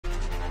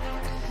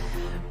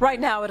Right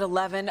now at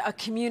 11, a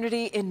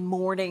community in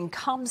mourning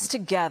comes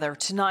together.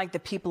 Tonight, the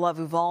people of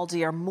Uvalde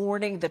are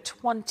mourning the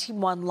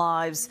 21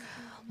 lives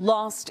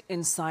lost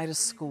inside a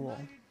school.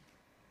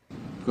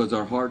 Because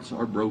our hearts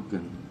are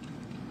broken.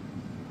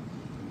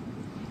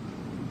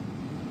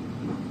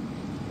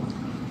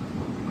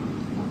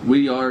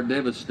 We are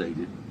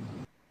devastated.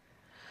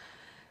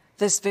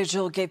 This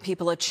vigil gave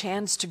people a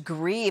chance to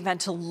grieve and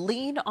to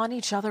lean on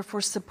each other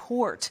for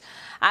support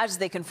as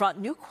they confront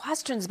new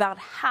questions about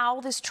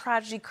how this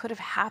tragedy could have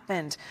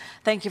happened.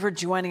 Thank you for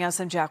joining us.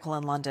 I'm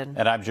Jacqueline London.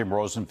 And I'm Jim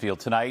Rosenfield.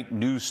 Tonight,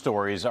 news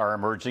stories are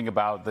emerging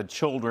about the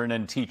children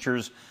and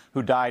teachers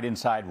who died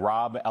inside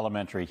Robb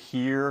Elementary.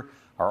 Here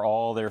are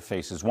all their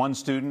faces. One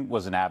student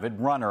was an avid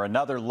runner.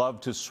 Another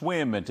loved to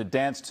swim and to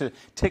dance to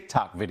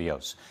TikTok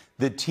videos.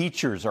 The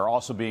teachers are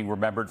also being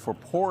remembered for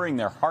pouring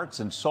their hearts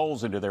and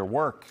souls into their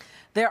work.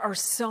 There are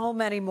so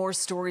many more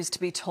stories to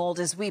be told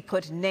as we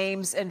put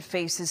names and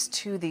faces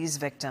to these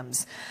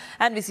victims.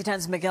 NBC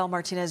 10's Miguel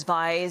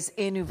Martinez-Valle is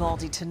in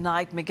Uvalde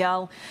tonight.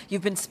 Miguel,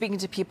 you've been speaking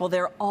to people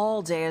there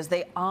all day as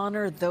they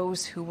honor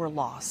those who were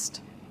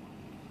lost.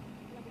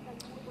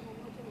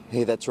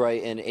 Hey, that's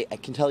right. And I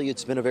can tell you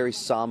it's been a very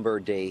somber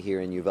day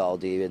here in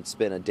Uvalde. It's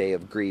been a day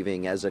of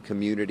grieving as a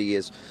community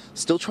is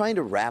still trying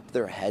to wrap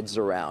their heads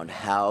around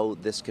how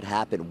this could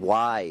happen,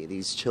 why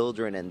these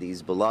children and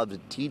these beloved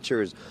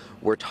teachers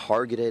were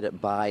targeted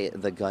by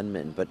the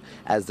gunman. But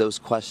as those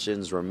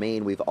questions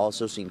remain, we've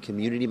also seen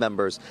community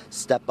members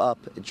step up,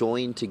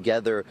 join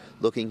together,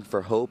 looking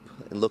for hope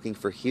and looking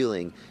for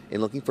healing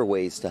and looking for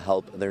ways to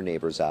help their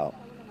neighbors out.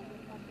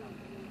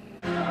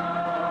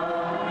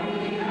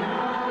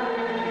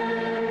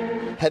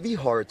 Heavy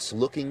hearts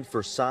looking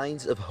for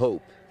signs of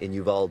hope in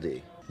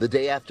Uvalde. The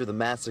day after the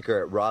massacre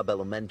at Robb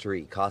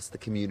Elementary cost the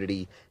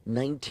community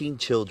 19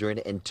 children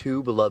and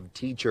 2 beloved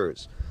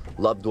teachers.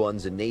 Loved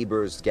ones and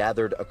neighbors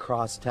gathered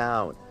across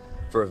town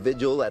for a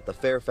vigil at the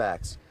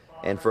Fairfax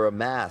and for a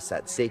mass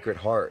at Sacred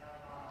Heart,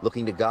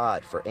 looking to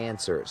God for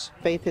answers.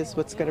 Faith is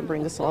what's going to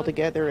bring us all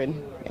together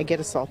and get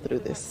us all through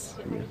this.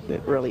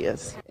 It really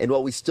is. And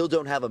while we still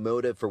don't have a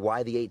motive for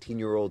why the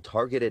 18-year-old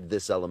targeted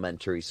this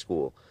elementary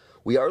school,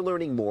 we are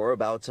learning more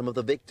about some of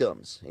the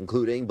victims,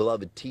 including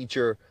beloved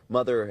teacher,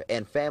 mother,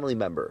 and family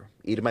member,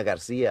 Irma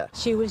Garcia.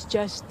 She was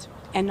just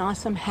an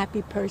awesome,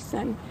 happy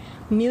person.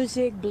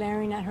 Music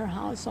blaring at her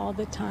house all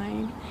the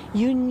time.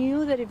 You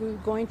knew that if we were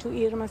going to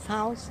Irma's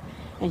house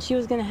and she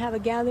was going to have a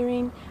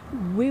gathering,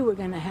 we were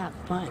going to have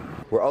fun.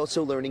 We're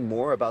also learning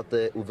more about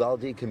the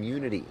Uvalde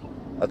community,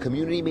 a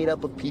community made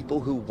up of people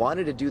who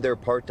wanted to do their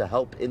part to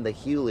help in the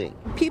healing.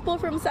 People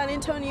from San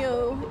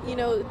Antonio,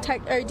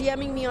 are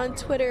DMing me on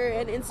Twitter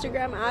and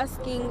Instagram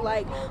asking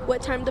like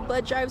what time the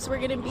blood drives were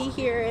going to be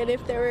here and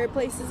if there were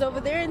places over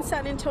there in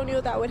San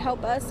Antonio that would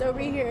help us over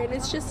here, and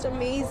it's just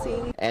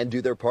amazing. And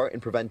do their part in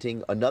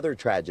preventing another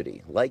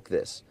tragedy like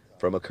this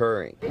from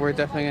occurring. We're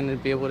definitely going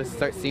to be able to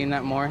start seeing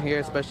that more here,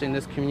 especially in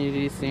this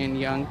community, seeing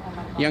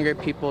younger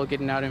people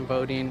getting out and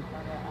voting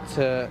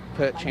to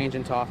put change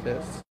into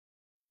office.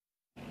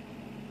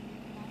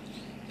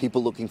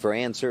 People looking for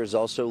answers,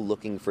 also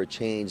looking for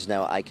change.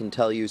 Now, I can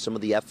tell you some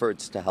of the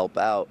efforts to help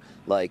out,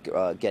 like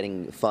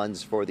getting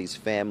funds for these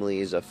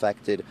families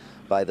affected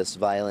by this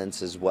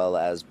violence, as well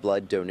as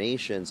blood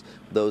donations,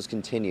 those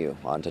continue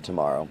on to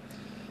tomorrow.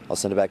 I'll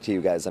send it back to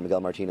you guys. I'm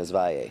Miguel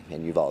Martinez-Valle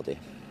in Uvalde.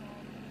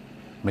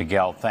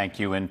 Miguel, thank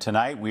you. And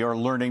tonight we are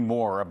learning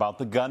more about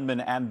the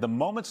gunman and the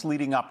moments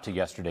leading up to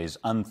yesterday's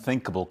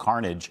unthinkable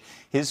carnage.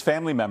 His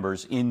family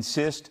members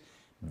insist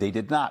they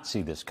did not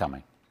see this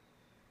coming.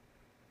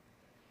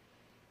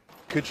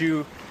 Could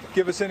you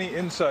give us any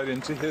insight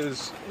into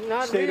his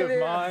state of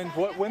mind?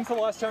 When's the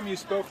last time you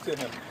spoke to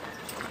him?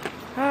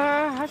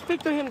 I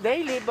speak to him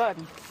daily, but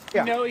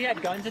you know he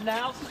had guns in the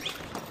house?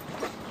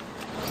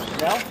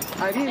 No?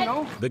 I didn't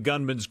know. The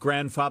gunman's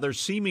grandfather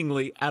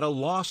seemingly at a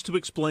loss to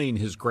explain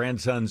his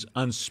grandson's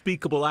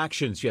unspeakable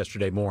actions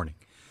yesterday morning.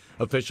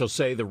 Officials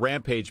say the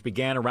rampage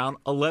began around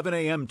 11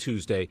 a.m.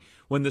 Tuesday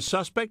when the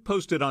suspect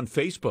posted on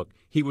Facebook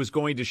he was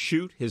going to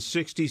shoot his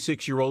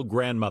 66-year-old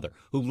grandmother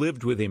who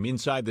lived with him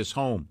inside this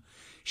home.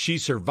 She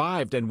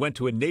survived and went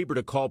to a neighbor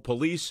to call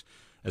police.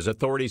 As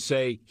authorities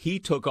say, he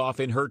took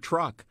off in her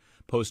truck,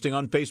 posting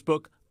on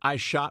Facebook, "I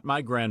shot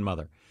my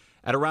grandmother."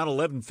 At around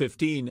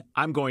 11:15,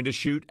 "I'm going to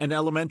shoot an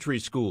elementary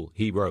school,"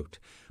 he wrote.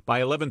 By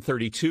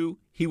 11:32,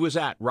 he was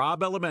at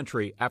Robb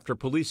Elementary after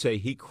police say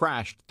he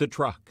crashed the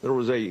truck. There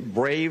was a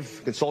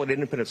brave Consolidated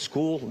Independent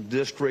School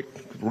District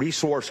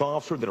resource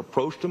officer that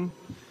approached him,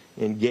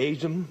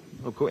 engaged him,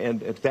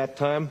 and at that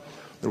time,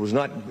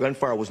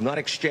 gunfire was not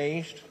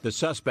exchanged. The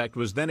suspect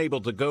was then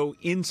able to go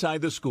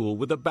inside the school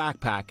with a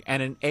backpack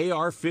and an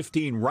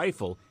AR-15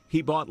 rifle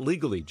he bought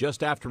legally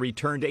just after he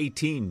turned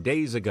 18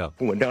 days ago.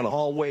 We went down a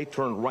hallway,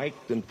 turned right,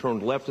 then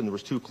turned left, and there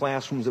was 2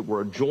 classrooms that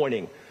were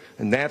adjoining.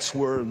 And that's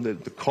where the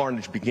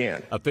carnage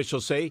began.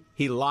 Officials say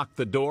he locked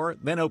the door,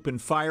 then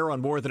opened fire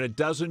on more than a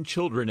dozen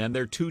children and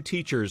their 2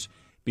 teachers.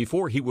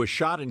 before he was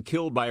shot and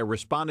killed by a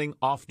responding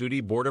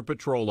off-duty Border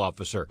Patrol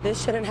officer.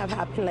 This shouldn't have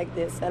happened like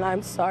this, and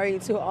I'm sorry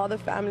to all the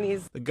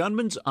families. The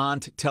gunman's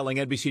aunt telling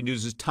NBC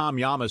News' Tom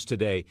Llamas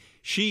today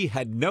she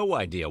had no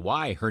idea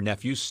why her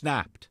nephew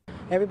snapped.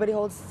 Everybody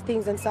holds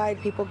things inside.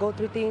 People go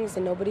through things,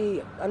 and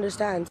nobody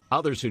understands.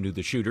 Others who knew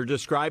the shooter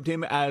described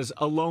him as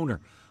a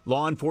loner.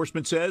 Law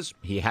enforcement says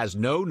he has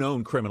no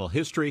known criminal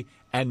history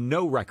and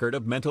no record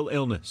of mental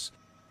illness.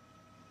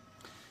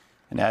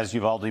 And as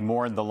Uvalde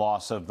mourned the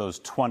loss of those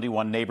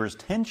 21 neighbors,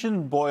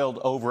 tension boiled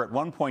over at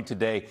one point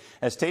today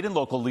as state and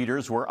local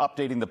leaders were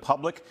updating the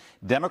public.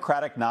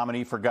 Democratic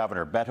nominee for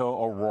governor Beto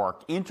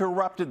O'Rourke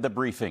interrupted the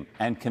briefing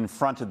and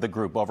confronted the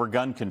group over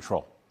gun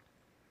control.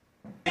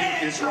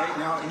 Is right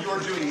now, and you are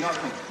doing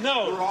nothing.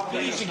 No, he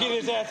needs to get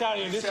his ass out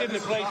of here. This isn't the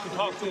place to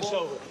talk this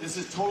over. This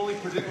is totally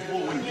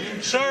predictable when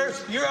you... Sir,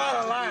 you're out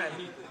of line.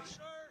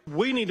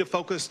 We need to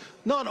focus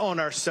not on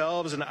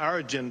ourselves and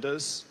our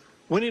agendas.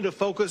 We need to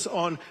focus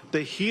on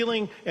the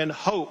healing and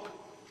hope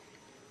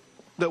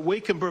that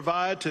we can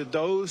provide to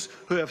those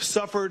who have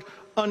suffered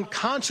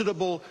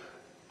unconscionable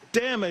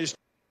damage.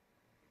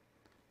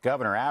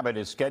 Governor Abbott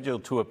is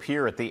scheduled to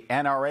appear at the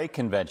NRA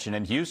convention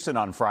in Houston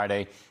on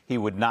Friday. He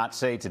would not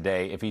say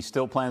today if he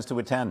still plans to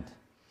attend.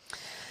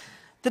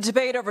 The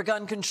debate over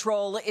gun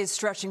control is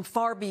stretching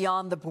far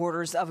beyond the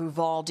borders of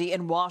Uvalde.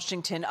 In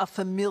Washington, a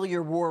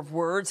familiar war of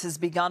words has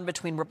begun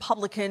between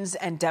Republicans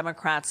and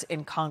Democrats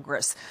in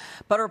Congress.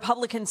 But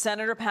Republican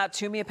Senator Pat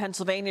Toomey of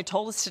Pennsylvania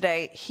told us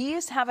today he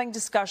is having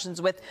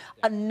discussions with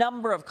a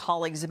number of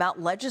colleagues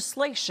about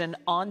legislation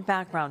on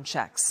background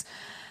checks.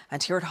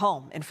 And here at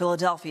home in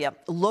Philadelphia,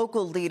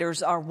 local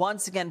leaders are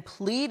once again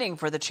pleading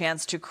for the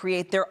chance to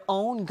create their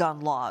own gun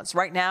laws.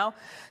 Right now,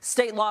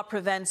 state law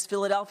prevents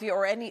Philadelphia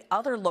or any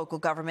other local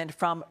government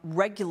from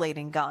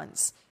regulating guns.